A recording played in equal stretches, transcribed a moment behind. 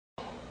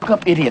Look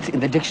up idiot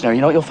in the dictionary.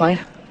 You know what you'll find?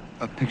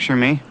 Picture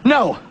me?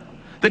 No!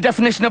 The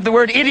definition of the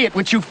word idiot,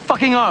 which you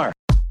fucking are.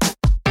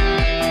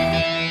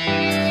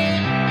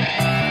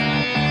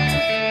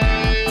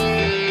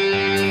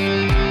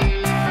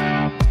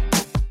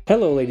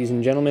 Hello, ladies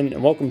and gentlemen,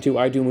 and welcome to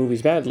I Do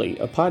Movies Badly,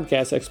 a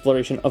podcast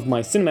exploration of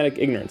my cinematic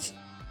ignorance.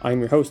 I am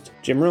your host,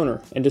 Jim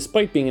Rohner, and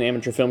despite being an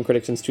amateur film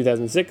critic since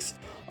 2006,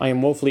 I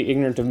am woefully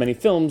ignorant of many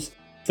films,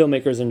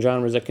 filmmakers, and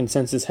genres that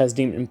consensus has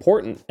deemed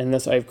important, and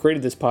thus I have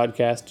created this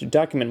podcast to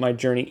document my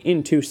journey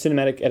into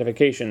cinematic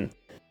edification.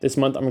 This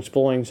month, I'm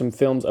exploring some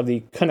films of the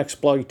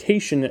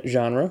Conexploitation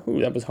genre.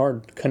 Ooh, that was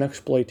hard.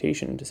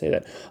 Conexploitation, to say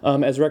that.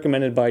 As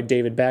recommended by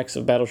David Bax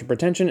of Battleship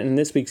Pretension. And in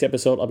this week's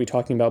episode, I'll be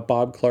talking about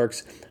Bob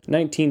Clark's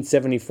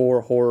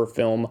 1974 horror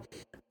film,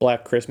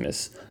 Black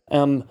Christmas.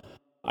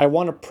 I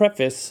want to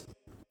preface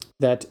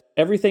that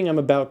everything I'm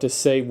about to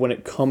say when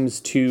it comes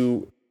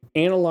to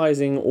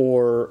analyzing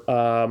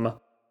or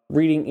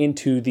reading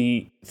into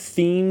the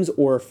themes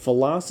or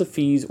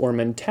philosophies or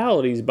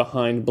mentalities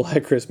behind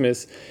Black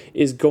Christmas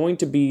is going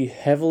to be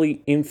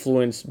heavily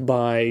influenced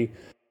by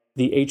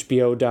the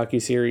HBO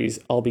docuseries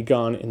I'll Be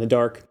Gone in the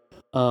Dark,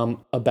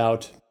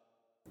 about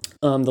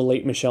the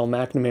late Michelle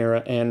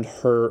McNamara and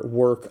her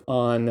work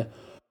on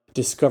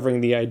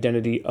discovering the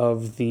identity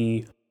of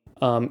the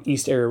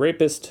East Area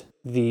Rapist,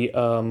 the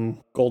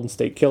Golden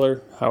State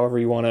Killer, however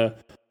you want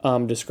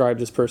to describe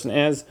this person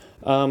as.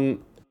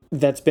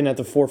 That's been at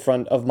the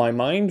forefront of my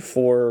mind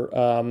for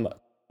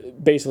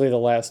basically the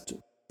last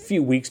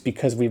few weeks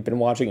because we've been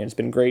watching it. It's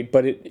been great,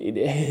 but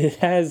it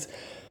has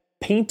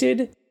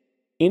painted,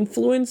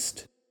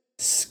 influenced,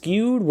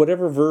 skewed,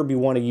 whatever verb you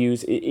want to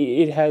use.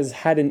 It has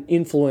had an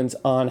influence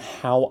on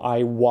how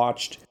I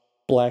watched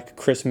Black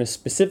Christmas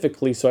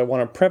specifically. So I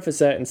want to preface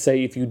that and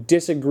say if you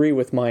disagree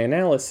with my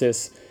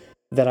analysis,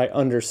 that I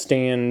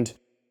understand.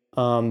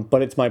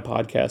 But it's my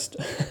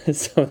podcast,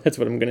 so that's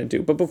what I'm going to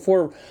do. But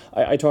before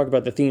I talk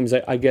about the themes,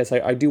 I guess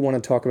I do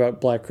want to talk about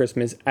Black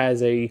Christmas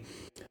as a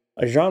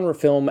genre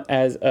film,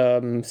 as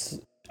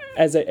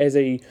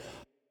a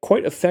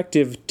quite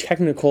effective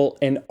technical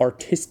and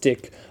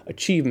artistic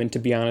achievement, to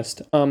be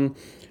honest.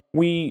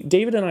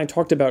 David and I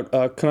talked about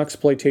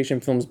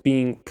Conexploitation films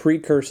being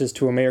precursors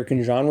to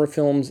American genre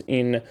films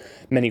in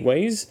many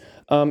ways.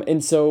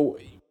 And so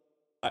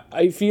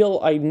I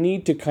feel I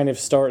need to kind of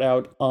start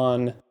out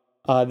on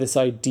this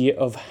idea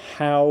of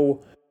how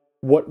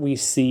what we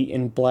see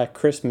in Black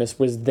Christmas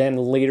was then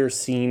later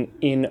seen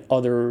in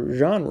other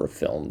genre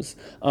films.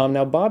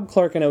 Now, Bob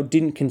Clark, I know,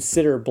 didn't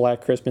consider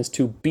Black Christmas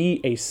to be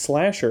a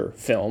slasher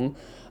film.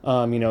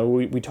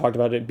 We talked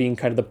about it being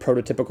kind of the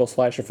prototypical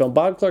slasher film.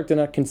 Bob Clark did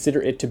not consider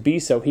it to be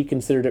so. He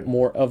considered it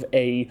more of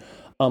a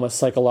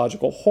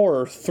psychological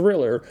horror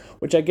thriller,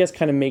 which I guess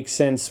kind of makes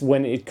sense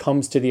when it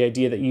comes to the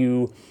idea that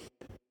you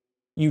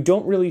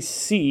don't really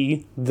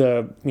see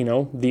the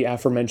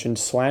aforementioned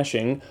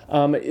slashing.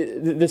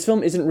 This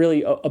film isn't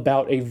really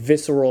about a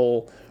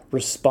visceral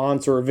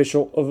response or a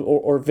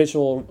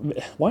visual.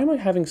 Why am I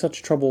having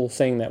such trouble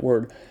saying that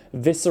word?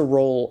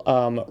 Visceral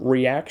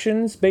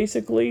reactions,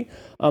 basically.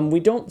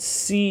 We don't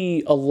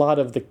see a lot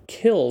of the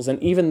kills,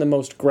 and even the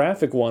most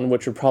graphic one,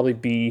 which would probably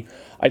be,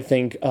 I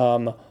think,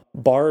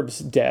 Barb's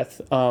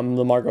death,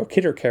 the Margot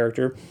Kidder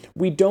character.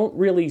 We don't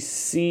really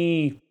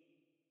see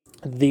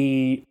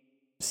the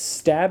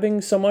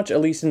stabbing so much, at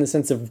least in the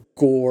sense of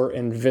gore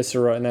and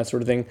viscera and that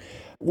sort of thing.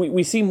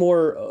 We see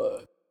more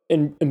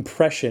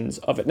impressions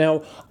of it.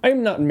 Now,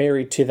 I'm not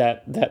married to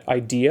that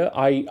idea.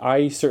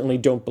 I certainly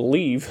don't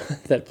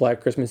believe that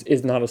Black Christmas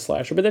is not a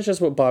slasher, but that's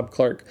just what Bob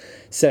Clark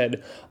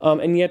said.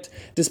 And yet,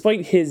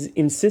 despite his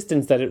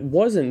insistence that it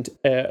wasn't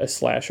a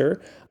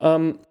slasher,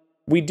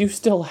 we do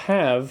still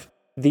have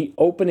the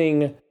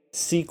opening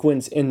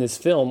sequence in this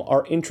film,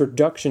 our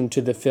introduction to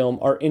the film,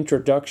 our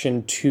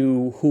introduction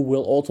to who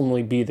will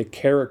ultimately be the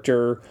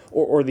character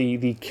or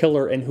the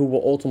killer and who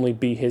will ultimately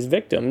be his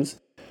victims.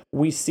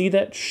 We see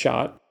that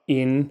shot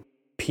in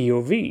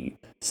POV.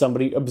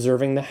 Somebody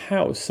observing the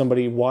house,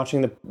 somebody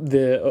watching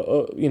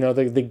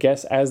the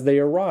guests as they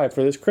arrive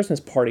for this Christmas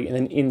party, and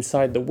then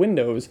inside the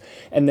windows,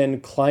 and then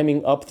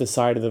climbing up the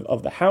side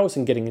of the house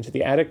and getting into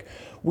the attic.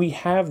 We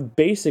have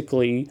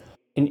basically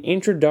an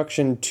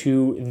introduction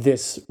to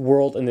this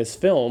world in this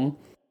film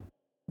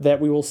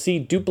that we will see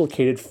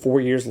duplicated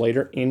 4 years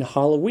later in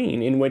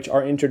Halloween, in which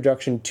our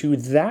introduction to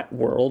that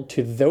world,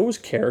 to those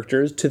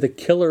characters, to the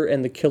killer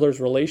and the killer's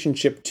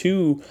relationship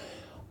to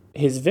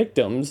his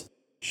victims,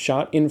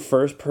 shot in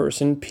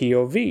first-person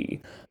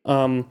POV.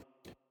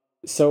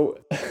 So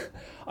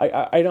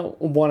I don't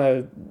want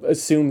to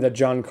assume that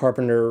John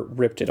Carpenter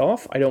ripped it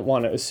off. I don't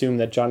want to assume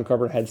that John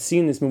Carpenter had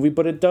seen this movie,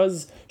 but it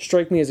does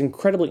strike me as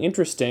incredibly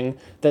interesting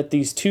that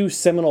these two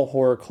seminal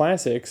horror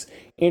classics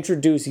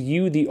introduce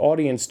you, the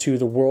audience, to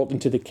the world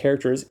and to the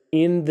characters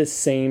in the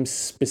same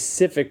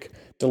specific,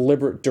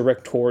 deliberate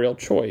directorial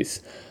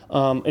choice.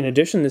 In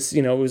addition, this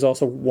was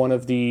also one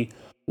of the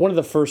one of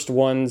the first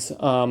ones,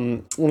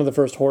 one of the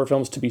first horror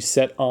films to be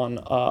set on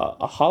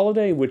a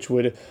holiday, which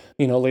would,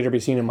 later be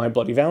seen in My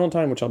Bloody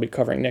Valentine, which I'll be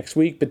covering next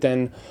week. But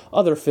then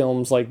other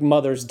films like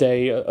Mother's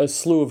Day, a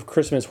slew of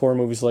Christmas horror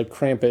movies like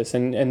Krampus,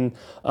 and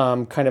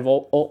kind of,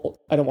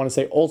 I don't want to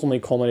say ultimately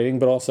culminating,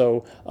 but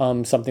also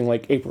something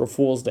like April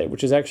Fool's Day,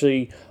 which is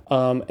actually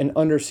an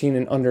underseen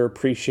and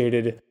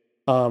underappreciated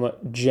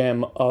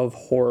gem of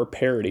horror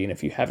parody. And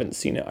if you haven't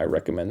seen it, I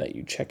recommend that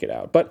you check it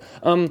out. But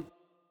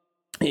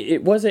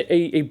it was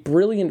a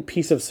brilliant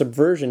piece of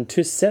subversion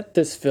to set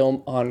this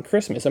film on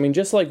Christmas. I mean,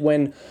 just like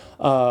when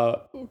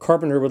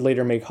Carpenter would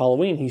later make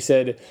Halloween, he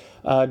said,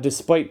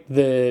 despite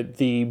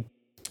the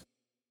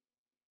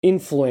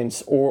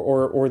influence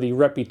or the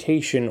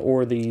reputation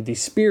or the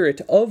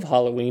spirit of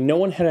Halloween, no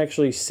one had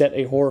actually set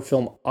a horror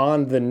film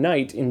on the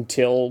night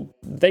until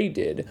they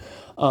did.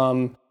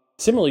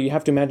 Similarly, you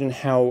have to imagine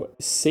how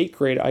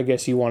sacred, I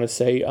guess you want to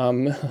say,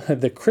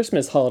 the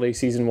Christmas holiday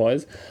season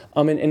was,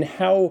 and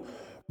how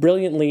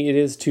brilliantly it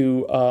is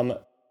to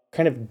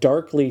kind of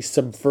darkly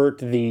subvert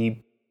the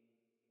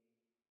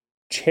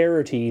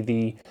charity,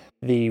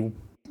 the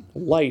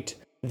light,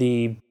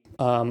 the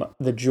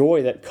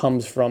joy that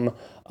comes from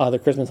the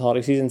Christmas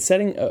holiday season,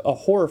 setting a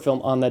horror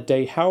film on that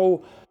day.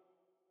 How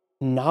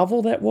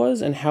novel that was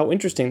and how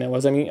interesting that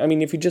was. I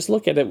mean, if you just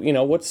look at it,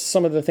 what's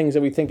some of the things that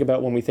we think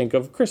about when we think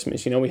of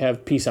Christmas? We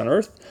have peace on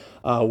earth,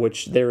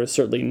 which there is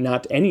certainly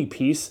not any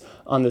peace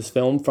on this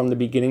film from the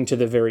beginning to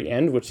the very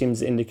end, which seems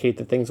to indicate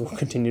that things will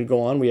continue to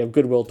go on. We have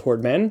goodwill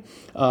toward men.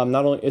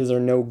 Not only is there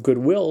no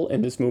goodwill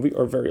in this movie,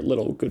 or very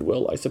little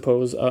goodwill, I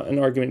suppose, an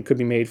argument could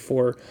be made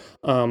for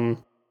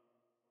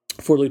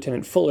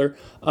Lieutenant Fuller,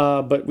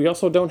 but we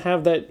also don't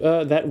have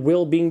that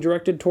will being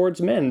directed towards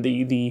men.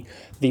 The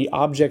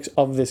objects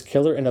of this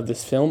killer and of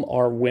this film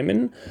are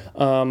women.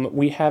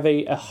 We have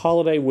a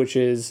holiday which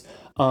is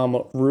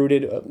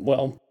rooted,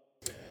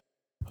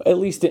 at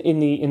least in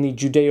the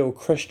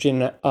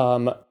Judeo-Christian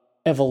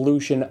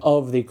evolution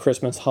of the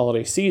Christmas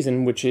holiday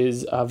season, which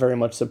is very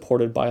much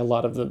supported by a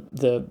lot of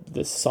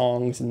the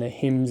songs and the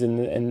hymns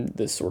and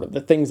the sort of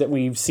the things that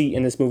we see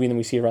in this movie and that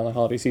we see around the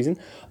holiday season,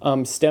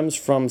 stems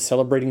from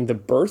celebrating the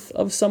birth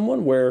of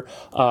someone, where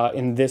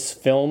in this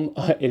film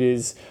it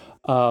is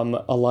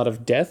a lot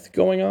of death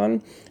going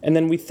on. And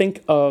then we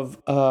think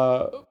of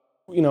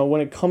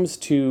when it comes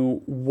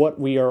to what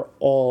we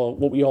all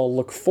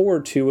look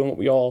forward to and what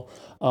we all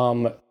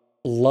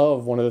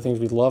love, one of the things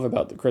we love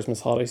about the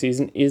Christmas holiday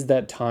season is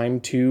that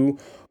time to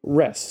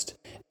rest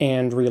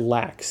and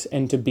relax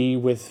and to be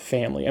with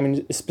family. I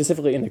mean,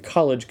 specifically in the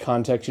college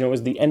context, it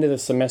was the end of the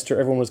semester.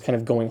 Everyone was kind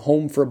of going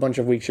home for a bunch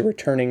of weeks. You're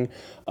returning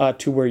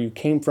to where you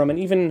came from, and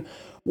even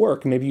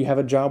work. Maybe you have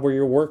a job where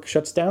your work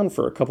shuts down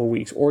for a couple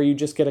weeks, or you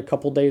just get a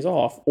couple days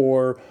off,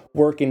 or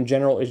work in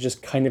general is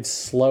just kind of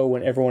slow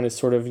and everyone is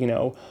sort of,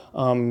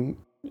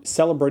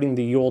 celebrating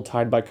the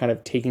Yuletide by kind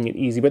of taking it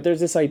easy. But there's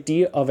this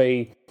idea of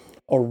a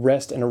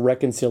rest and a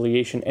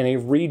reconciliation and a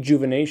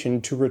rejuvenation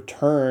to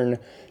return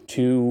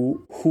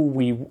to who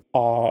we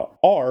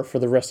are for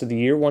the rest of the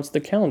year once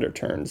the calendar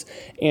turns.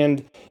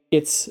 And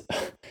it's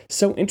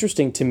so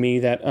interesting to me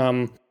that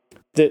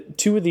that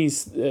two of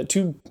these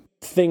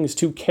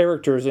two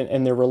characters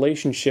and their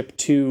relationship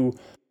to,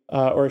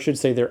 or I should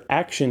say their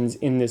actions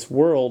in this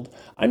world,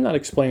 I'm not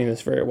explaining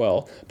this very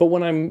well, but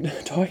when I'm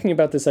talking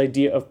about this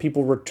idea of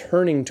people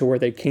returning to where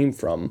they came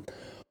from,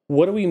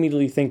 what do we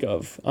immediately think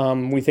of?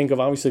 We think of,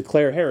 obviously,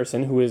 Claire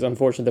Harrison, who is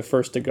unfortunately the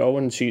first to go,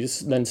 and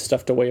she's then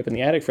stuffed away up in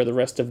the attic for the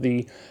rest of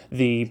the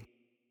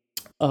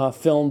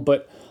film.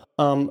 But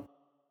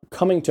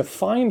coming to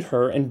find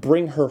her and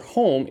bring her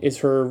home is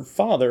her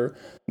father,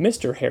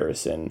 Mr.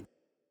 Harrison,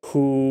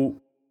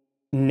 who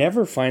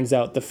never finds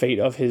out the fate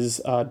of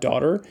his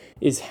daughter,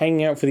 is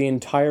hanging out for the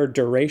entire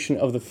duration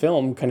of the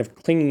film, kind of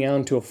clinging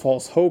on to a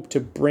false hope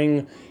to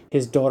bring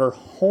his daughter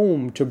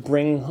home, to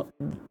bring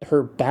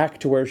her back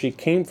to where she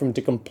came from,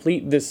 to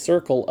complete this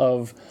circle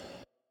of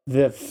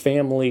the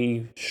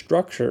family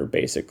structure,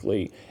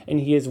 basically. And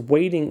he is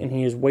waiting, and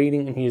he is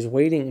waiting, and he is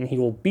waiting, and he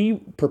will be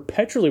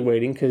perpetually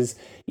waiting, because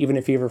even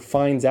if he ever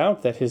finds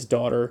out that his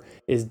daughter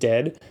is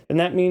dead, then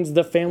that means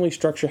the family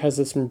structure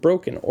has been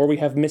broken. Or we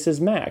have Mrs.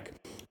 Mack,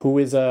 who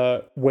is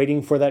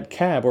waiting for that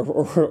cab,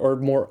 or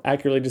more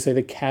accurately to say,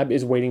 the cab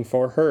is waiting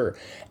for her.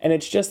 And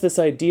it's just this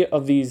idea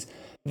of these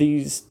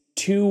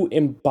two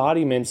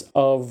embodiments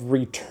of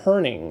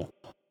returning,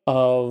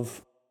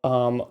 of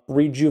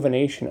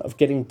rejuvenation, of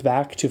getting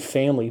back to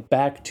family,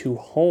 back to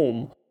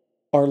home,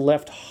 are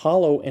left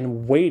hollow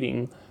and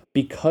waiting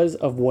because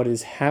of what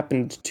has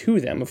happened to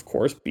them, of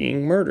course,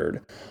 being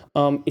murdered.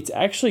 It's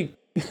actually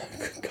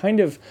kind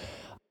of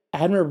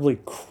admirably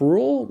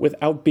cruel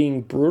without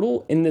being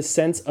brutal, in the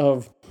sense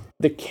of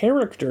the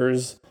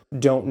characters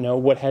don't know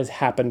what has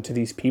happened to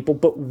these people,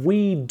 but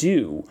we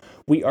do.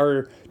 We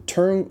are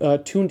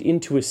tuned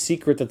into a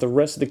secret that the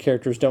rest of the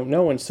characters don't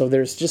know, and so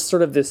there's just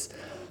sort of this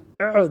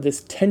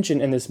tension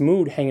and this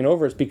mood hanging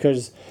over us,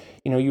 because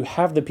you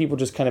have the people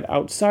just kind of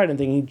outside and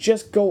thinking,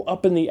 just go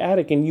up in the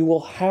attic and you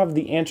will have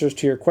the answers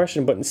to your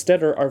question. But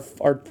instead,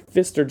 our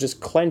fists are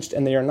just clenched,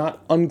 and they are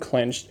not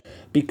unclenched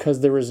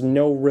because there is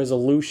no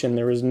resolution.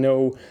 There is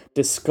no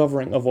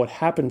discovering of what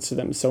happens to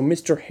them. So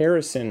Mr.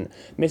 Harrison,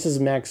 Mrs.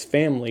 Mack's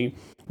family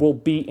will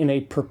be in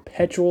a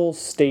perpetual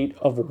state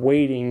of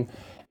waiting,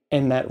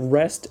 and that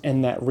rest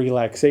and that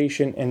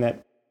relaxation and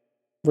that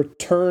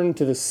return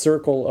to the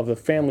circle of the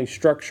family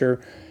structure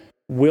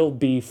will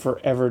be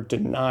forever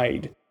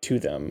denied to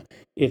them.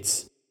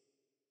 It's,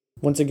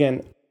 once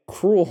again,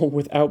 cruel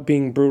without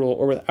being brutal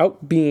or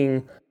without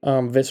being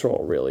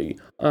visceral, really.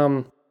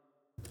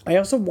 I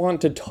also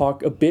want to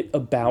talk a bit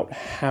about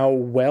how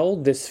well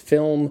this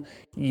film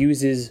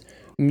uses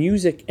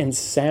music and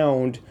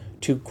sound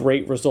to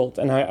great result.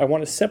 And I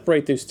want to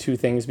separate those two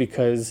things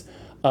because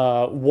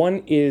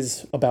one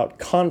is about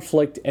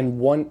conflict and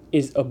one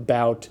is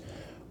about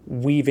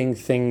weaving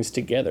things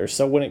together.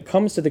 So when it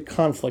comes to the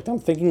conflict, I'm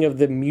thinking of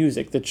the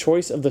music, the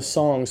choice of the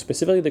songs,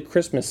 specifically the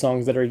Christmas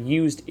songs that are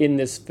used in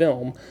this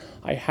film,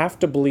 I have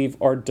to believe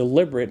are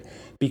deliberate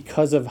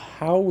because of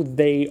how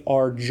they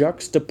are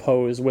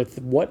juxtaposed with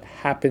what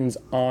happens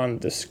on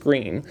the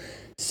screen.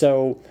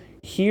 So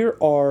here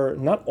are,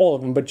 not all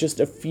of them, but just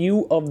a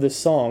few of the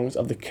songs,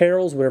 of the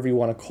carols, whatever you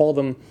want to call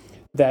them,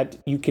 that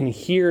you can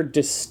hear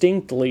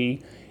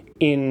distinctly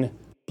in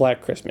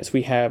Black Christmas.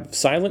 We have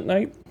Silent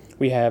Night,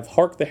 we have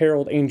Hark the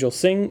Herald Angels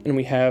Sing, and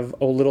we have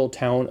O Little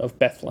Town of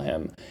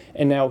Bethlehem.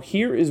 And now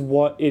here is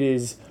what it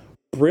is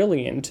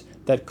brilliant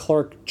that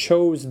Clark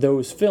chose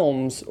those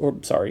songs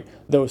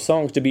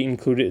to be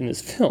included in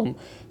this film.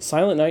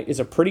 Silent Night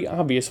is a pretty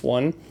obvious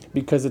one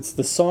because it's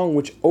the song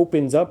which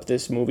opens up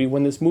this movie.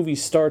 When this movie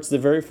starts, the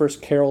very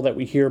first carol that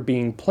we hear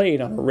being played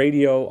on a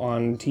radio,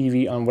 on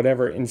TV, on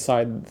whatever,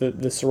 inside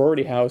the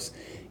sorority house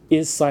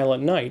is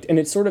Silent Night. And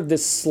it's sort of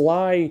this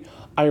sly,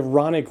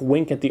 ironic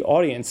wink at the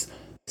audience.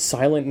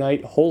 Silent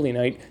Night, Holy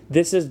Night,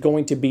 this is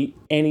going to be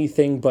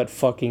anything but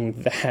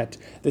fucking that.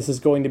 This is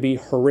going to be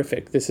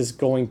horrific. This is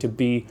going to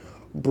be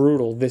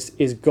brutal. This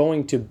is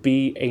going to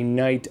be a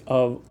night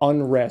of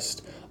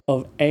unrest,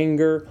 of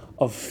anger,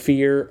 of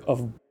fear,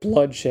 of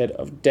bloodshed,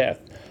 of death.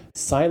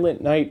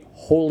 Silent Night,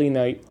 Holy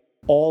Night,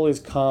 all is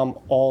calm,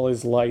 all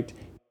is light,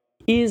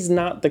 is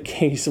not the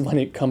case when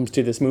it comes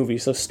to this movie.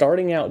 So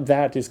starting out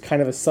that is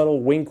kind of a subtle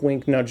wink,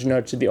 wink, nudge,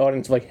 nudge to the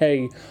audience, like,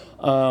 hey,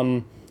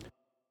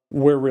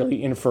 we're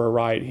really in for a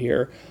ride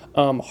here.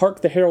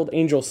 Hark the Herald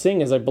Angels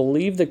Sing is, I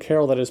believe, the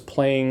carol that is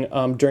playing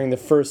during the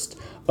first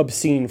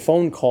obscene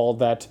phone call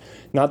that,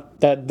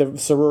 not that the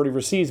sorority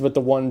receives, but the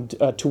one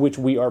to which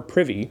we are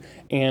privy.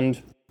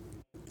 And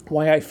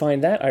why I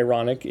find that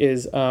ironic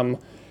is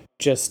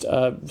just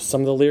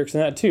some of the lyrics in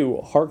that too.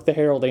 Hark the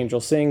Herald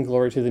Angels Sing,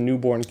 glory to the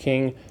newborn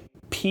King,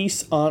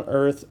 peace on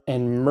earth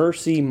and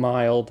mercy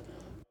mild,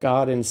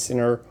 God and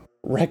sinner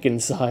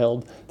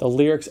reconciled. The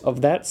lyrics of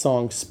that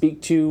song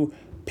speak to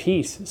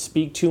peace,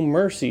 speak to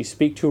mercy,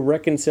 speak to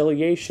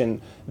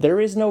reconciliation. There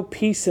is no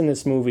peace in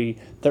this movie.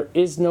 There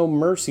is no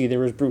mercy.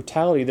 There is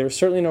brutality. There is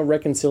certainly no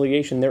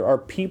reconciliation. There are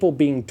people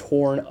being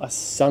torn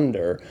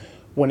asunder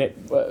when it,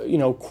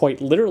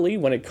 quite literally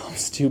when it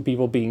comes to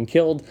people being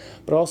killed,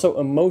 but also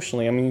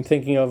emotionally. I mean,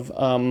 thinking of,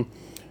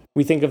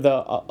 we think of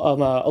the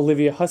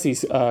Olivia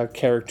Hussey's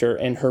character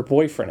and her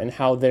boyfriend and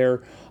how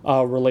their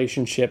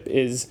relationship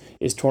is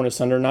torn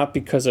asunder, not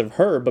because of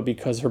her, but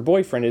because her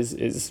boyfriend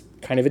is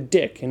kind of a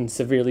dick and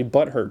severely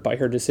butthurt by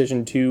her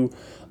decision to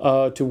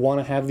want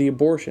to have the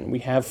abortion. We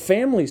have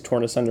families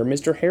torn asunder.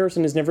 Mr.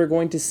 Harrison is never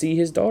going to see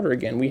his daughter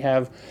again. We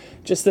have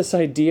just this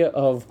idea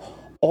of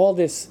all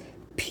this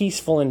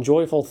peaceful and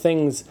joyful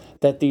things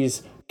that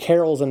these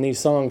carols and these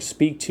songs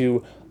speak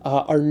to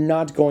are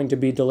not going to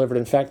be delivered.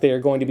 In fact, they are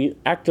going to be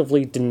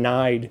actively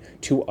denied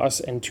to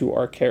us and to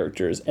our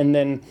characters. And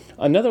then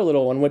another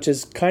little one, which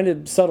is kind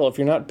of subtle. If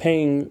you're not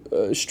paying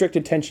strict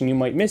attention, you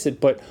might miss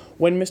it. But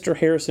when Mr.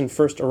 Harrison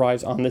first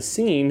arrives on the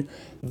scene,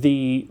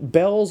 the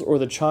bells or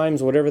the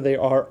chimes, whatever they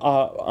are,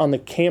 on the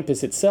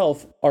campus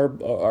itself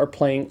are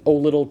playing O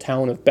Little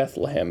Town of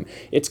Bethlehem.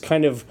 It's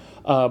kind of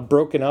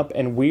broken up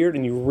and weird,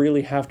 and you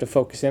really have to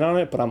focus in on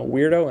it. But I'm a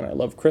weirdo, and I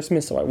love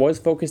Christmas, so I was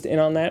focused in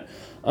on that.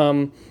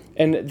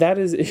 And that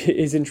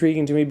is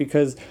intriguing to me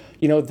because,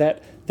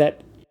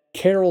 that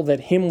carol, that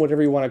hymn,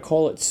 whatever you want to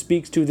call it,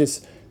 speaks to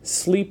this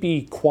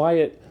sleepy,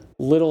 quiet,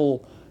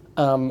 little,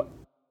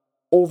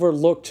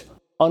 overlooked,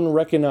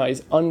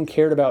 unrecognized,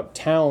 uncared about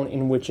town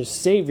in which a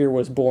savior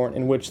was born,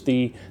 in which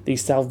the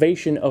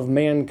salvation of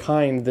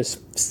mankind, this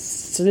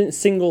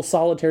single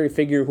solitary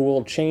figure who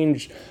will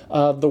change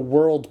the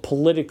world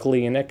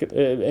politically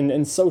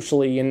and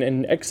socially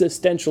and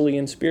existentially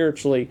and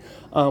spiritually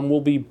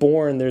will be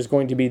born. There's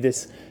going to be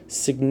this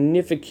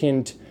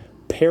significant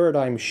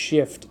paradigm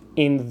shift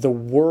in the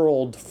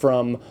world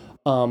from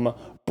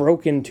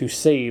broken to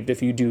saved,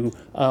 if you do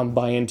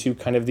buy into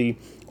kind of the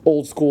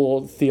old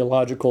school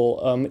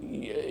theological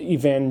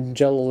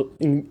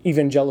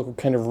evangelical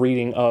kind of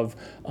reading of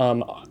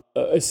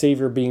a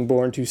savior being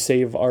born to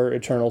save our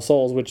eternal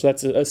souls, which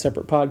that's a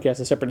separate podcast,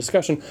 a separate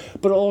discussion.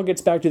 But it all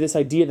gets back to this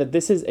idea that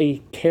this is a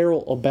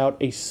carol about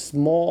a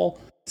small,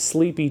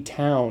 sleepy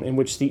town in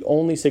which the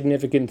only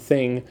significant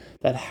thing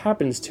that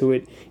happens to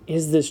it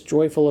is this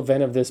joyful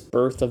event of this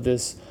birth of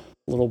this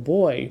little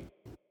boy.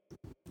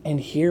 And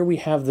here we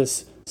have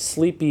this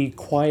sleepy,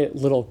 quiet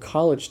little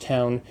college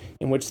town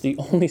in which the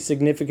only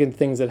significant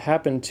things that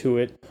happen to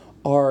it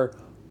are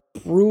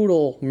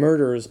brutal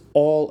murders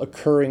all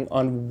occurring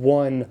on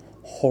one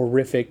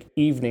horrific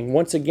evening.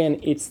 Once again,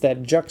 it's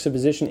that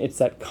juxtaposition, it's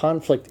that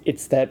conflict,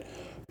 it's that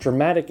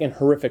dramatic and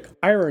horrific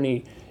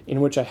irony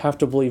in which I have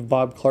to believe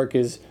Bob Clark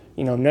is,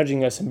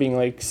 nudging us and being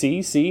like,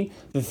 see,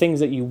 the things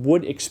that you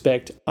would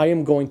expect, I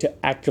am going to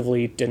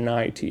actively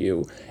deny to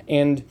you.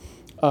 And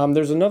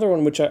there's another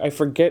one which I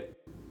forget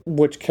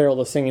which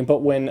carol is singing,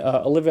 but when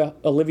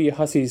Olivia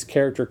Hussey's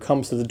character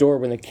comes to the door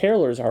when the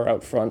carolers are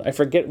out front, I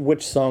forget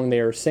which song they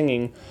are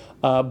singing,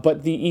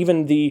 but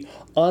even the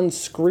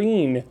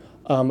on-screen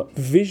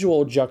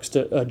visual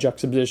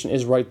juxtaposition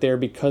is right there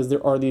because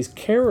there are these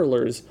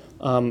carolers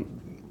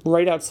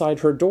right outside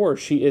her door.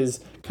 She is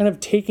kind of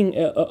taking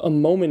a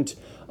moment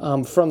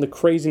from the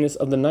craziness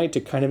of the night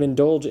to kind of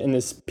indulge in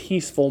this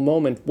peaceful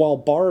moment while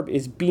Barb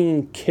is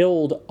being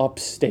killed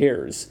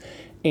upstairs.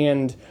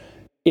 And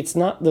it's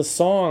not the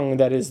song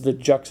that is the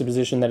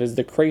juxtaposition, that is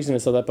the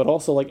craziness of that, but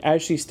also like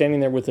as she's standing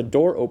there with the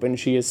door open,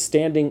 she is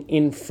standing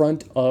in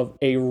front of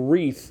a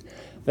wreath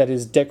that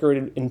is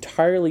decorated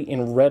entirely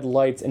in red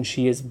lights, and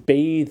she is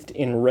bathed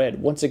in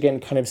red. Once again,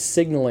 kind of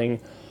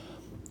signaling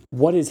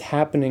what is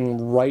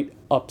happening right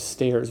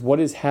upstairs, what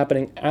is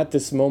happening at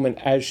this moment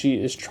as she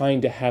is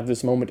trying to have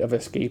this moment of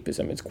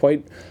escapism. It's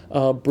quite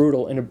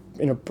brutal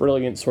in a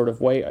brilliant sort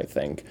of way, I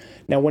think.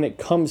 Now, when it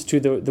comes to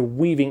the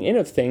weaving in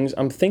of things,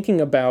 I'm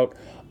thinking about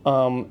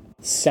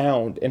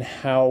sound and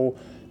how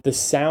the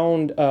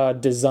sound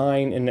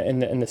design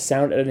and the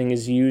sound editing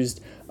is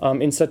used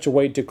in such a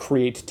way to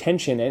create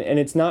tension. And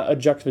it's not a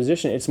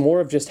juxtaposition, it's more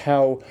of just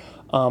how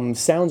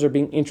sounds are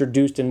being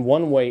introduced in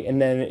one way,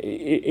 and then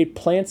it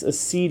plants a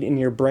seed in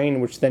your brain,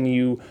 which then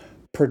you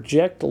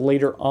project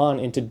later on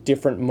into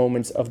different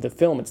moments of the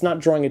film. It's not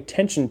drawing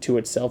attention to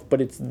itself, but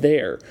it's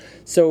there.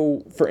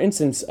 So, for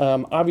instance,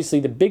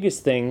 obviously the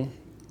biggest thing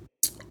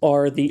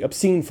are the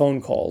obscene phone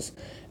calls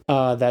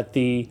that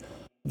the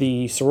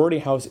sorority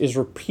house is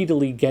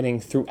repeatedly getting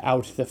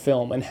throughout the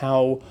film, and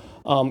how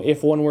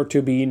if one were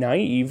to be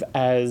naive,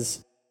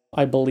 as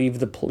I believe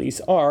the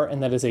police are,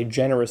 and that is a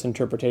generous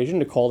interpretation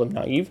to call them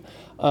naive,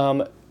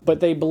 but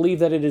they believe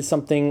that it is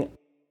something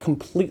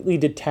completely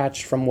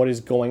detached from what is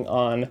going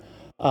on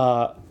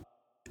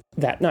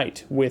that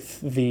night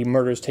with the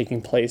murders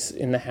taking place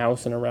in the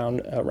house and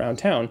around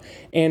town.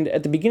 And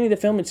at the beginning of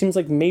the film, it seems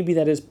like maybe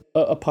that is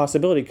a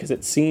possibility, because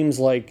it seems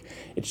like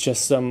it's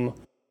just some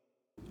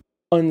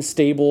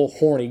unstable,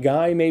 horny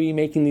guy maybe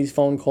making these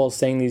phone calls,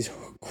 saying these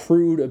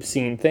crude,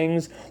 obscene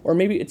things, or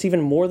maybe it's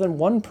even more than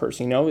one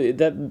person.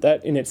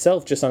 That in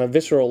itself, just on a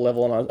visceral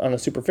level and on a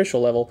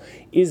superficial level,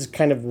 is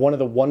kind of one of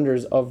the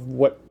wonders of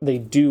what they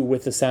do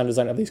with the sound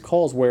design of these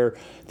calls, where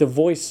the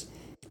voice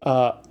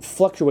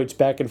fluctuates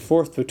back and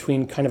forth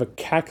between kind of a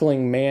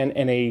cackling man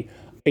and a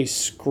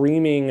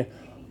screaming,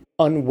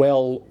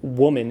 unwell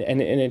woman,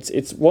 and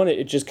it's one,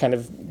 it just kind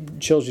of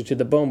chills you to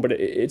the bone, but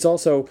it's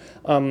also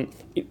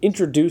it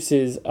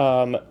introduces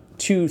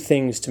two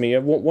things to me.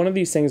 One of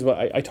these things,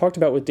 what I talked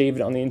about with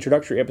David on the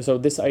introductory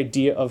episode, this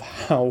idea of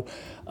how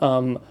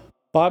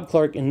Bob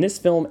Clark in this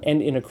film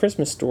and in A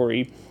Christmas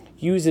Story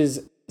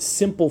uses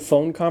simple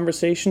phone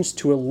conversations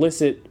to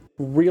elicit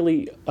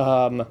really,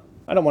 I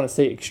don't want to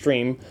say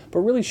extreme, but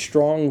really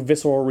strong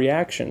visceral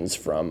reactions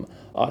from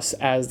us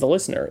as the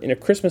listener. In A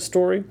Christmas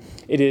Story,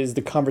 it is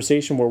the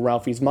conversation where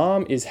Ralphie's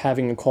mom is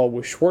having a call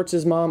with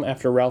Schwartz's mom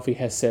after Ralphie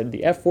has said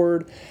the F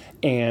word,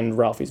 and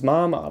Ralphie's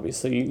mom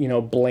obviously,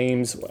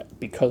 blames,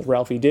 because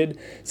Ralphie did,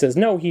 says,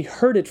 no, he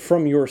heard it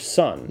from your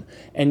son.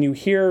 And you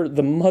hear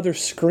the mother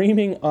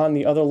screaming on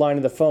the other line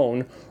of the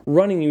phone,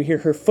 running, you hear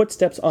her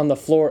footsteps on the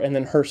floor, and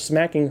then her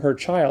smacking her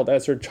child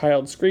as her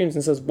child screams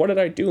and says, what did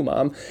I do,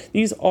 Mom?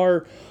 These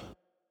are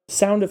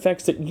sound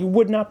effects that you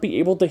would not be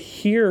able to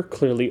hear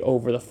clearly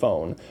over the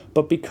phone,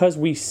 but because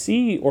we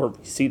see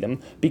them,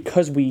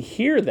 because we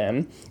hear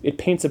them, it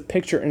paints a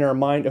picture in our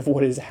mind of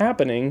what is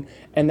happening,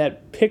 and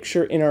that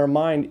picture in our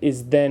mind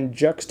is then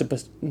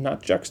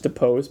not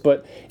juxtaposed,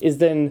 but is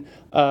then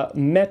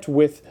met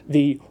with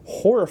the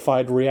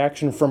horrified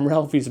reaction from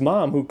Ralphie's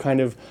mom, who kind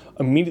of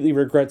immediately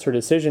regrets her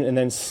decision and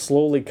then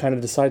slowly kind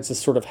of decides to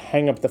sort of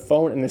hang up the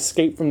phone and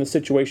escape from the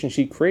situation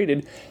she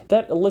created.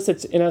 That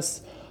elicits in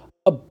us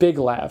a big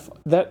laugh.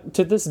 That,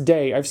 to this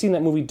day, I've seen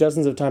that movie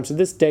dozens of times. To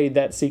this day,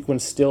 that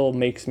sequence still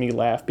makes me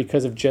laugh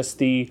because of just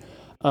the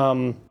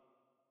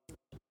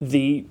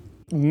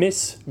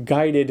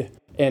misguided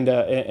and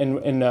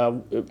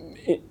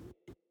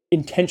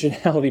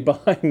intentionality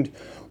behind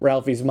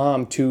Ralphie's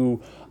mom to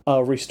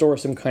restore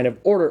some kind of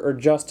order or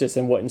justice,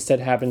 and what instead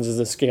happens is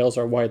the scales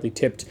are widely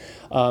tipped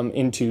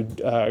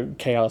into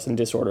chaos and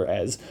disorder,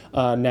 as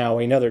now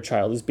another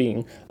child is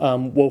being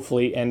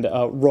woefully and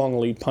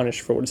wrongly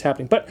punished for what is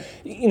happening. But,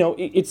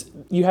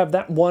 you have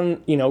that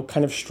one,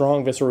 kind of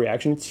strong visceral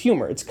reaction. It's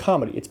humor, it's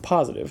comedy, it's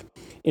positive.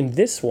 In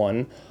this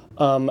one,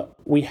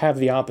 we have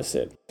the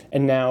opposite.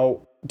 And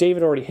now,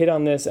 David already hit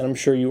on this, and I'm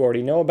sure you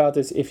already know about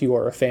this if you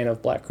are a fan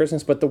of Black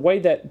Christmas, but the way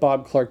that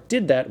Bob Clark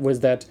did that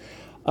was that,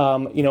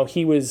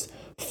 he was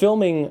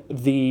filming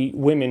the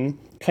women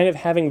kind of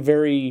having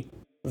very,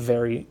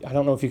 I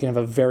don't know if you can have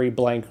a very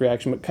blank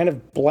reaction, but kind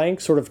of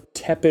blank, sort of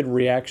tepid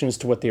reactions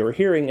to what they were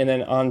hearing, and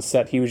then on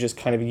set he was just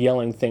kind of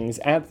yelling things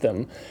at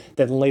them.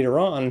 Then later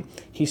on,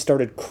 he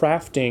started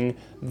crafting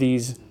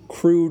these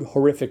crude,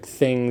 horrific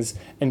things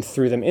and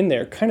threw them in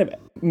there, kind of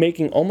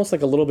making almost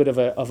like a little bit of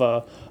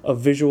a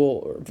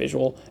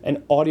visual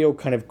and audio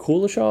kind of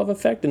Kuleshov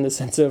effect, in the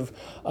sense of,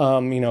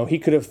 he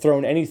could have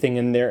thrown anything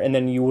in there and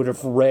then you would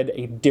have read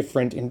a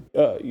different,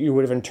 you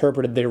would have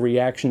interpreted their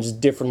reactions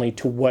differently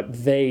to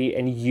what they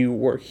and you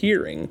were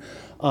hearing.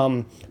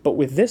 But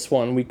with this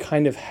one, we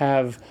kind of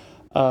have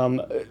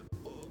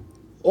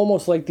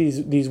almost like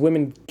these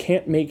women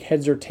can't make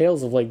heads or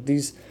tails of like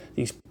these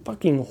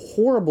fucking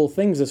horrible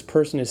things this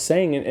person is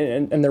saying,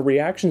 and their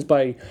reactions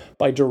by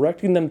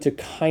directing them to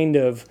kind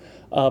of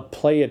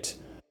play it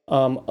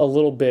a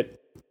little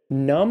bit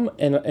numb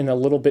and a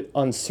little bit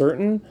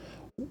uncertain.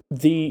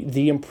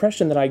 The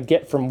impression that I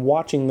get from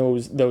watching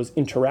those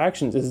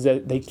interactions is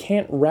that they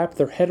can't wrap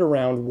their head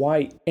around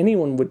why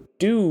anyone would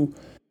do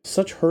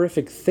such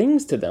horrific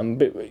things to them,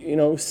 but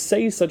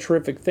say such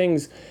horrific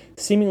things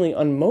seemingly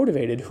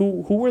unmotivated.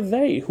 Who are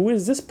they? Who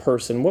is this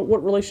person?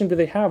 What relation do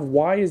they have?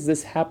 Why is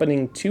this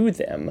happening to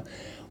them?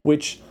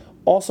 Which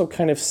also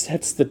kind of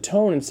sets the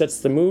tone and sets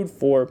the mood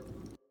for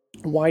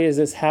why is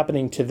this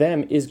happening to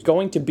them, is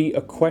going to be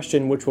a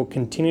question which will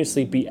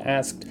continuously be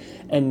asked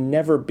and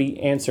never be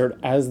answered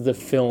as the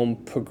film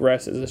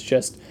progresses. It's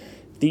just,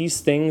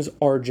 these things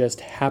are just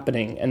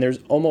happening, and there's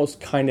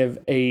almost kind of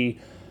a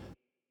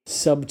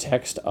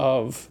subtext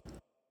of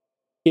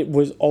it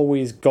was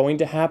always going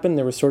to happen.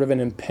 There was sort of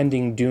an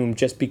impending doom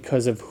just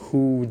because of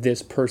who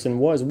this person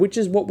was, which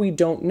is what we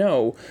don't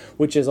know,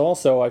 which is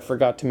also, I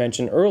forgot to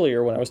mention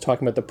earlier when I was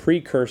talking about the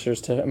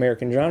precursors to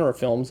American genre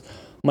films,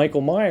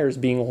 Michael Myers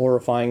being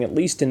horrifying, at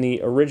least in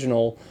the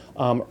original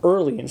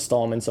early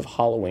installments of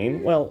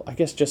Halloween. Well, I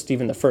guess just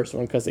even the first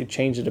one, because they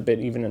changed it a bit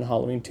even in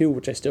Halloween 2,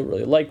 which I still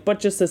really like,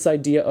 but just this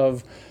idea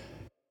of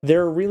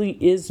there really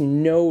is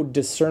no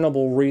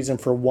discernible reason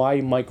for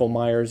why Michael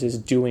Myers is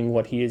doing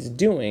what he is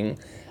doing.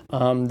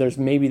 There's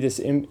maybe this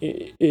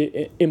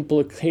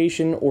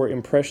implication or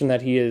impression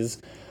that he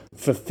is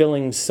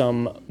fulfilling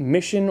some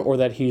mission, or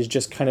that he's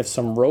just kind of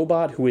some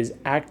robot who is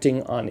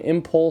acting on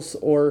impulse,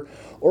 or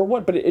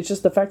what. But it's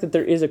just the fact that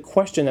there is a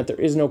question, that there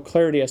is no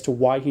clarity as to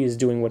why he is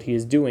doing what he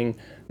is doing,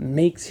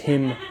 makes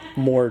him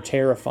more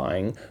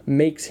terrifying,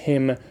 makes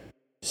him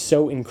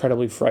so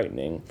incredibly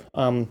frightening.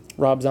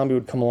 Rob Zombie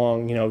would come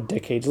along,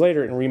 decades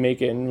later and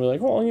remake it, and we're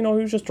like, well, he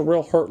was just a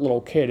real hurt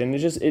little kid, and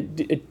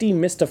it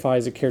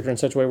demystifies a character in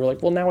such a way we're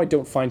like, well, now I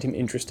don't find him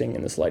interesting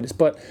in the slightest.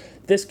 But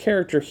this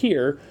character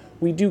here,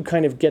 we do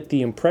kind of get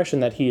the impression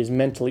that he is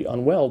mentally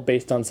unwell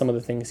based on some of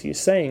the things he's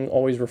saying,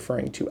 always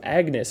referring to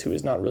Agnes, who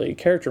is not really a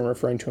character, and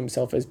referring to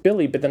himself as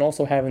Billy, but then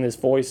also having this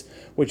voice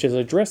which is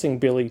addressing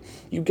Billy.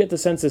 You get the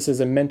sense this is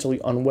a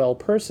mentally unwell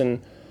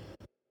person.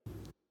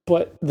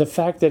 But the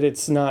fact that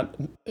it's not,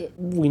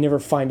 we never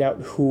find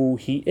out who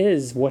he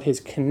is, what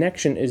his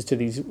connection is to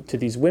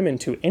these women,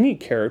 to any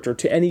character,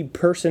 to any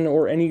person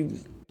or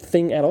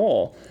anything at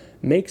all,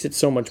 makes it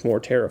so much more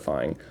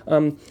terrifying.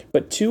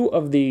 But two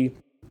of the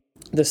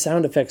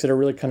sound effects that are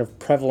really kind of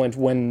prevalent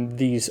when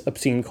these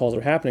obscene calls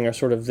are happening are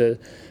sort of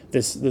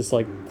this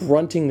like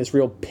grunting, this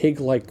real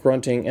pig-like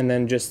grunting, and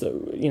then just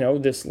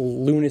this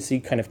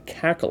lunacy kind of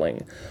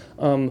cackling.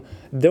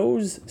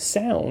 Those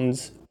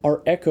sounds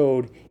are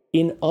echoed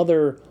in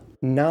other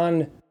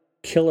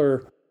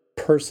non-killer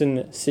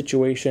person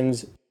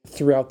situations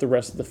throughout the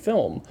rest of the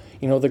film.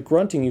 The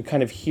grunting, you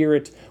kind of hear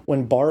it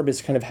when Barb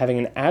is kind of having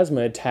an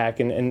asthma attack,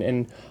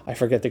 and I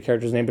forget the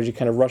character's name, but she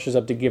kind of rushes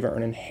up to give her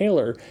an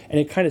inhaler, and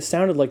it kind of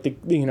sounded like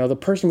the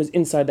person was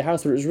inside the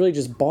house, but it was really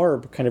just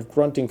Barb kind of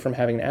grunting from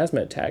having an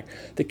asthma attack.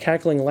 The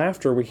cackling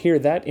laughter, we hear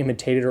that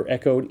imitated or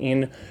echoed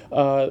in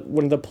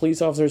one of the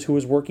police officers who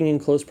was working in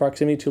close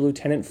proximity to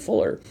Lieutenant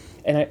Fuller.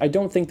 And I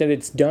don't think that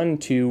it's done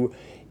to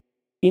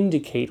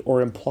indicate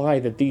or imply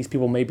that these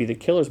people may be the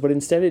killers, but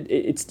instead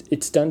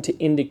it's done to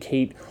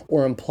indicate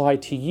or imply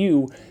to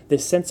you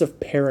this sense of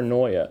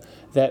paranoia,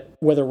 that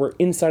whether we're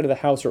inside of the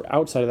house or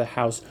outside of the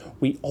house,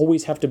 we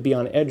always have to be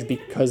on edge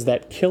because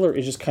that killer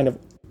is just kind of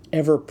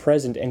ever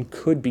present and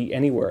could be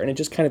anywhere. And it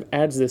just kind of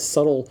adds this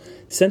subtle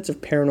sense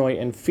of paranoia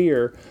and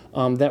fear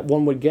that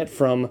one would get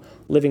from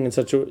living in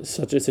such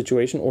a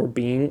situation, or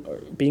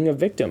being a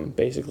victim,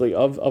 basically,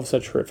 of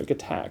such horrific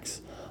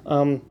attacks.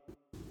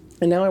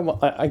 And now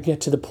I get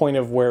to the point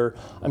of where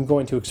I'm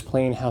going to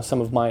explain how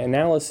some of my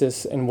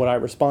analysis and what I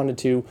responded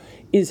to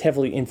is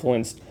heavily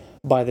influenced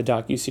by the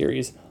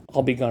docuseries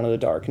I'll Be Gone in the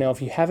Dark. Now,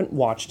 if you haven't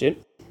watched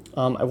it,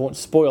 I won't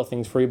spoil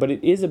things for you, but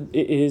it is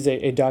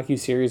a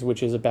docuseries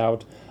which is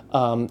about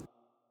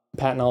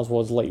Patton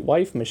Oswalt's late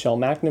wife, Michelle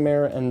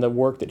McNamara, and the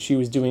work that she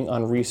was doing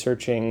on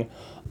researching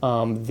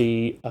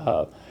the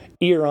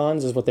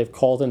Earons, is what they've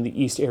called them,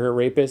 the East Area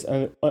Rapist,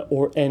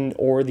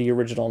 or the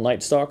original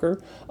Night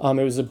Stalker.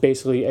 It was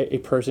basically a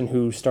person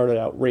who started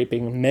out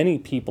raping many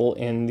people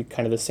in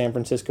kind of the San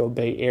Francisco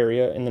Bay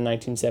Area in the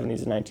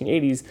 1970s and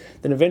 1980s,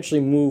 then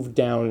eventually moved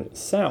down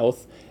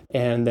south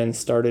and then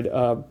started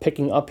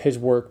picking up his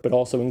work, but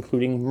also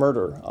including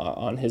murder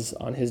on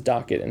his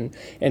docket. And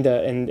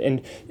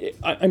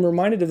I'm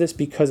reminded of this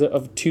because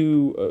of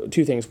two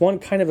things. One,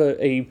 kind of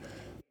a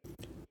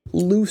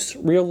loose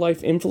real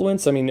life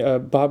influence. I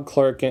mean, Bob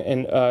Clark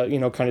and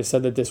kind of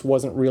said that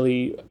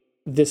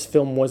this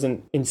film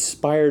wasn't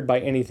inspired by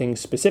anything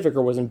specific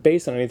or wasn't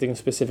based on anything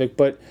specific,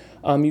 but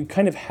you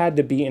kind of had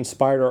to be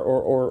inspired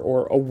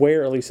or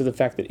aware, at least, of the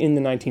fact that in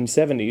the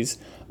 1970s,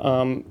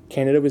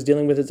 Canada was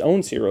dealing with its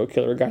own serial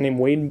killer, a guy named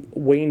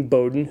Wayne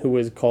Bowden, who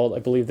was called, I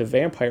believe, the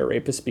Vampire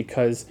Rapist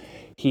because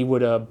he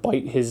would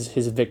bite his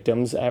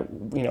victims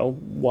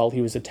while he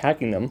was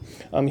attacking them.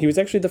 He was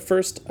actually the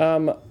first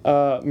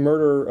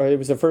it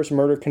was the first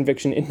murder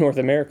conviction in North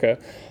America,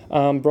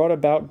 brought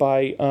about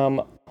by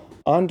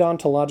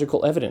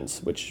odontological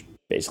evidence, which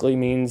basically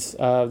means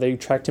they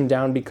tracked him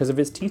down because of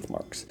his teeth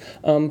marks.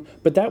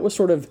 But that was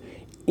sort of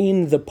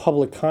in the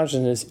public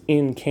consciousness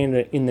in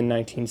Canada in the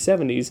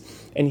 1970s.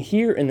 And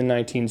here in the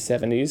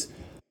 1970s,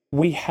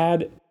 we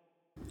had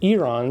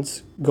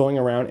Earons going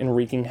around and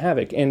wreaking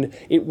havoc, and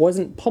it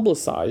wasn't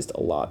publicized a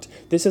lot.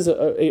 This is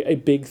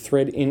a big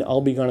thread in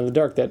I'll Be Gone in the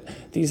Dark, that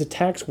these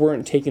attacks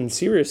weren't taken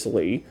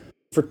seriously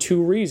for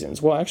two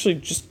reasons. Well, actually,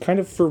 just kind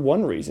of for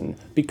one reason.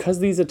 Because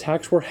these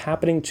attacks were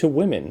happening to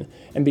women,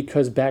 and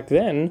because back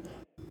then,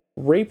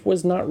 rape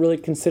was not really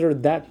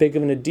considered that big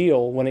of a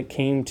deal when it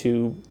came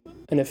to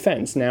an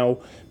offense. Now,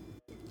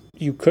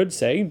 you could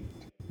say,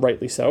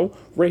 rightly so,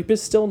 rape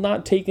is still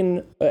not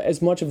taken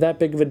as much of that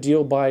big of a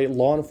deal by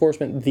law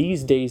enforcement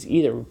these days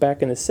either.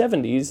 Back in the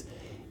 70s,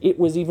 it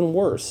was even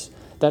worse.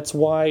 That's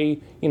why,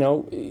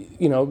 no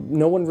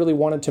one really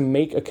wanted to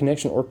make a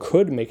connection or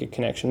could make a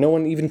connection. No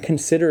one even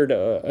considered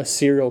a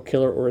serial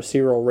killer or a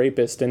serial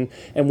rapist. And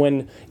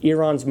when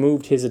Earons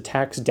moved his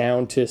attacks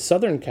down to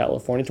Southern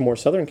California, to more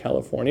Southern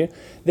California,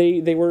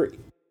 they were,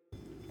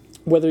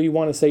 whether you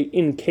want to say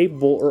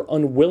incapable or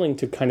unwilling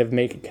to kind of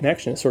make a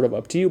connection, is sort of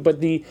up to you.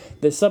 But the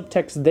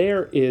subtext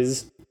there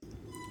is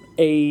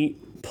a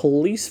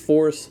police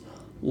force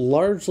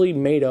largely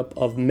made up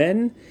of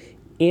men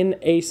in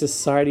a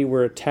society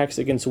where attacks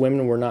against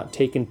women were not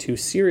taken too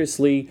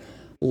seriously,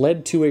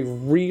 led to a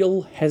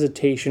real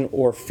hesitation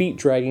or feet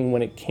dragging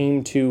when it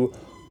came to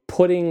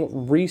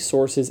putting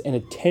resources and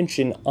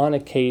attention on a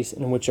case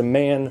in which a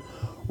man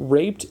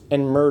raped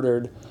and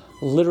murdered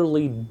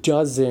literally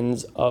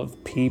dozens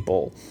of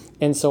people.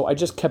 And so I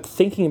just kept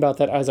thinking about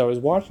that as I was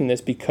watching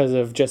this, because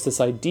of just this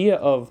idea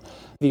of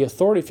the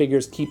authority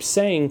figures keep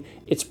saying,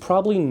 it's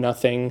probably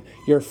nothing.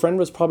 Your friend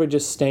was probably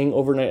just staying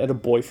overnight at a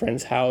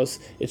boyfriend's house.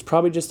 It's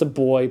probably just a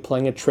boy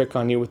playing a trick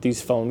on you with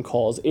these phone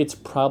calls. It's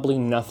probably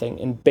nothing.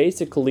 And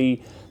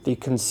basically, the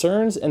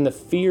concerns and the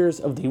fears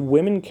of the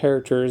women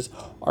characters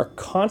are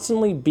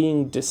constantly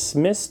being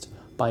dismissed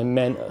by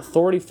men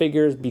authority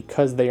figures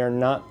because they are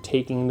not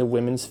taking the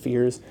women's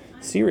fears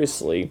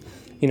seriously.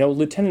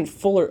 Lieutenant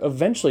Fuller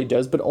eventually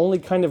does, but only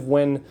kind of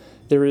when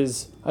there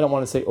is, I don't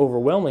want to say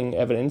overwhelming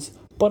evidence,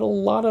 but a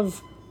lot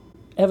of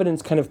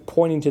evidence kind of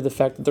pointing to the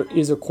fact that there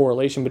is a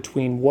correlation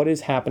between what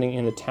is happening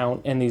in the town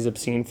and these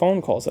obscene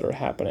phone calls that are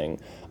happening.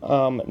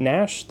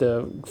 Nash,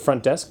 the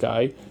front desk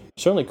guy,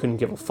 certainly couldn't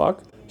give a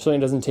fuck, certainly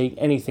doesn't take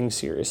anything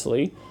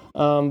seriously,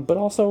 but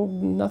also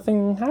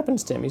nothing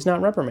happens to him. He's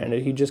not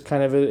reprimanded. He just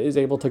kind of is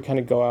able to kind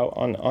of go out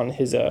on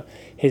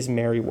his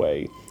merry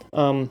way.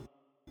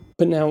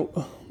 But now,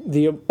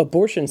 the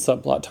abortion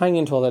subplot, tying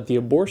into all that, the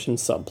abortion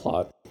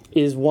subplot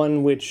is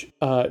one which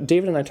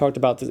David and I talked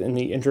about this in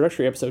the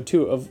introductory episode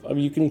too, of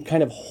you can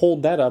kind of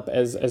hold that up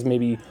as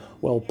maybe,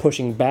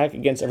 pushing back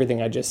against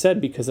everything I just said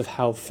because of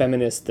how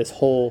feminist this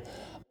whole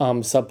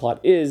subplot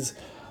is.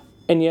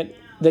 And yet,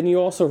 then you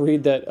also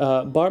read that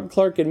Bob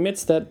Clark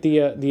admits that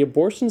the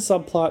abortion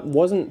subplot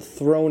wasn't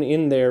thrown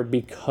in there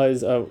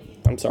because of,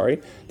 I'm sorry,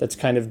 that's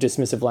kind of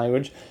dismissive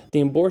language.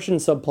 The abortion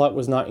subplot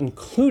was not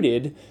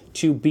included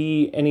to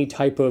be any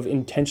type of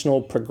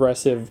intentional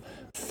progressive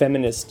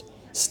feminist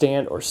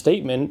stand or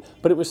statement,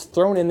 but it was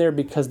thrown in there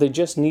because they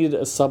just needed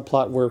a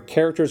subplot where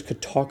characters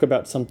could talk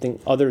about something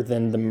other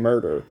than the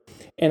murder.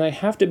 And I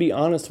have to be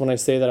honest when I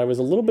say that I was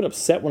a little bit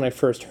upset when I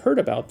first heard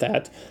about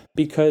that,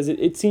 because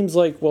it seems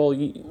like,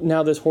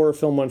 now this horror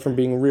film went from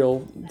being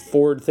real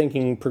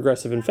forward-thinking,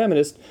 progressive, and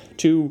feminist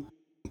to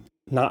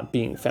not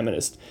being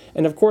feminist.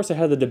 And of course I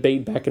had the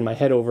debate back in my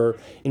head over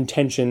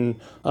intention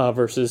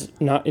versus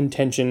not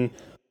intention.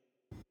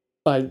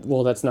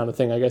 well, that's not a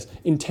thing, I guess.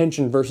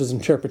 Intention versus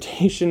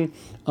interpretation,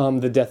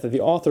 the death of the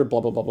author,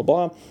 blah, blah, blah, blah,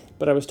 blah.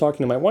 But I was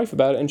talking to my wife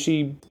about it, and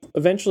she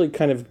eventually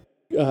kind of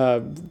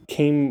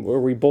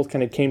we both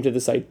kind of came to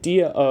this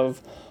idea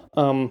of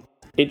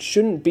it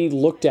shouldn't be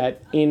looked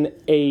at in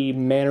a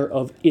manner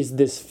of, is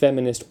this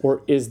feminist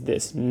or is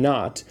this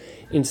not?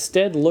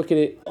 Instead, look at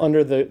it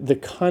under the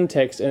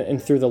context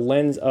and through the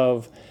lens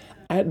of,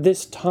 at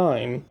this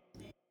time,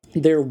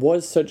 there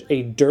was such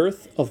a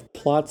dearth of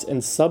plots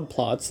and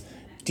subplots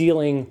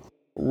dealing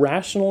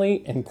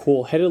rationally and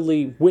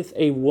cool-headedly with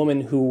a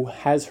woman who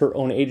has her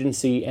own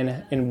agency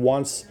and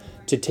wants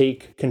to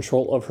take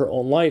control of her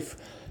own life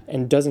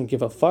and doesn't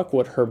give a fuck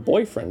what her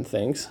boyfriend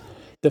thinks.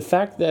 The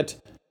fact that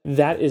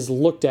is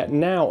looked at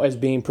now as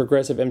being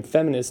progressive and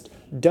feminist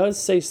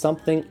does say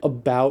something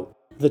about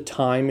the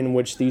time in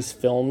which these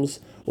films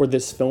or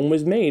this film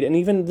was made, and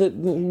even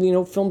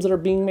the films that are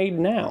being made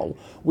now.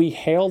 We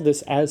hail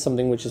this as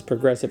something which is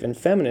progressive and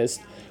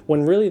feminist,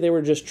 when really they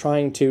were just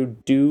trying to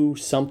do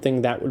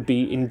something that would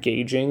be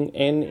engaging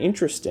and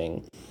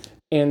interesting.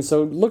 And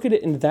so look at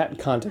it in that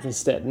context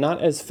instead,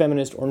 not as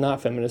feminist or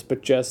not feminist,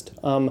 but just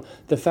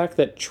the fact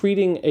that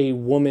treating a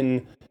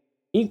woman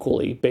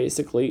equally,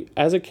 basically,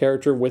 as a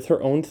character with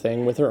her own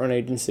thing, with her own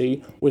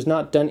agency, was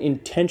not done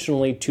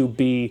intentionally to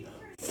be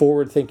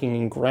forward-thinking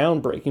and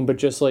groundbreaking, but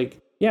just like,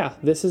 yeah,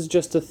 this is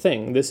just a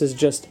thing. This is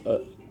just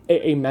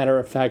a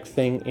matter-of-fact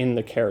thing in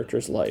the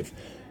character's life.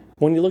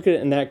 When you look at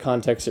it in that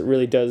context, it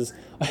really does,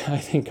 I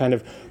think, kind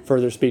of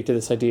further speak to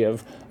this idea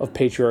of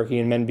patriarchy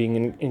and men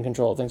being in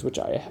control of things, which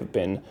I have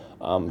been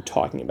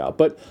talking about.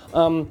 But,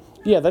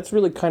 yeah, that's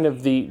really kind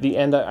of the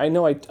end. I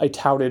know I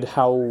touted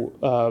how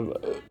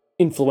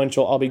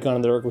influential I'll Be Gone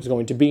in the Dark was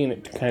going to be, and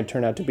it kind of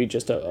turned out to be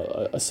just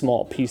a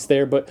small piece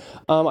there, but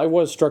I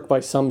was struck by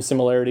some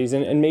similarities,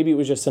 and maybe it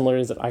was just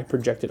similarities that I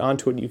projected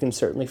onto it. You can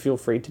certainly feel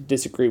free to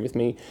disagree with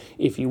me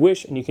if you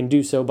wish, and you can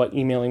do so by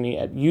emailing me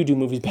at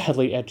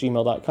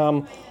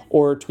youdomoviesbadly@gmail.com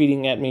or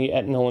tweeting at me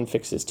at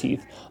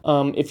NolanFixesTeeth.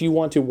 If you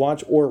want to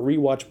watch or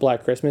rewatch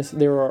Black Christmas,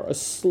 there are a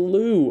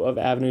slew of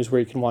avenues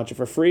where you can watch it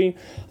for free.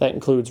 That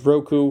includes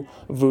Roku,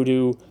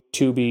 Vudu,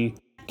 Tubi,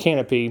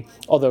 Canopy.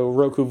 Although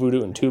Roku,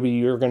 Vudu, and Tubi,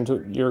 you're going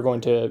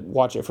to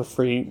watch it for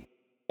free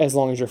as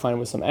long as you're fine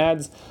with some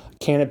ads.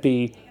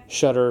 Canopy,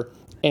 Shudder,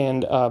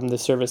 and the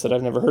service that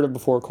I've never heard of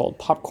before called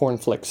Popcorn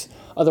Flicks.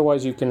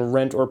 Otherwise, you can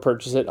rent or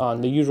purchase it on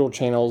the usual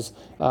channels: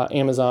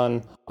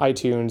 Amazon,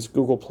 iTunes,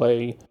 Google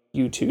Play,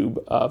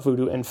 YouTube,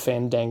 Vudu, and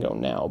Fandango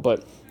now.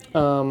 But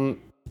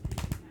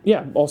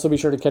yeah, also be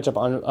sure to catch up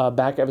on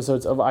back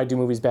episodes of I Do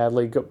Movies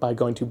Badly by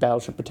going to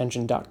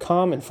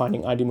battleshipretention.com and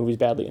finding I Do Movies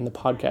Badly in the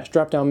podcast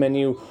drop-down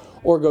menu,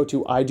 or go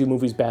to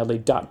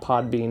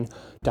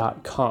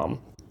idomoviesbadly.podbean.com.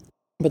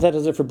 But that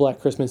does it for Black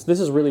Christmas. This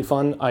is really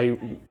fun. I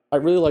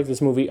really like this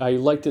movie. I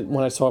liked it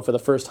when I saw it for the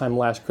first time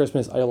last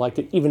Christmas. I liked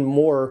it even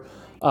more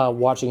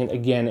watching it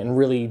again, and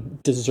really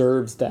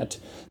deserves that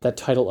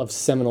title of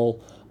seminal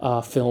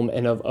film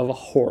and of a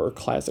horror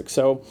classic.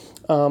 So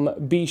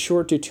be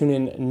sure to tune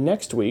in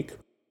next week,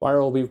 where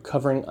I'll be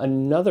covering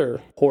another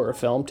horror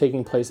film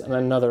taking place on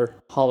another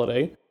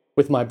holiday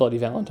with My Bloody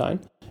Valentine,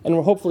 and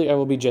hopefully I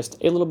will be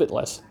just a little bit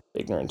less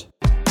ignorant.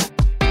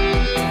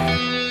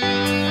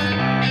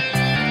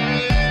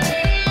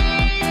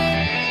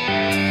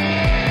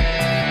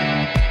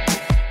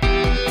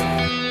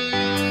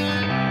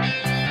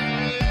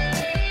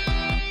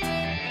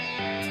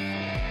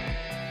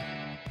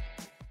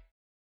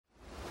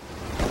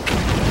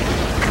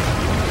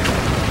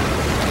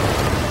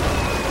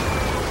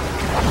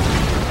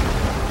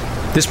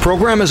 This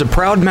program is a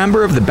proud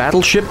member of the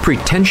Battleship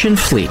Pretension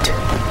Fleet.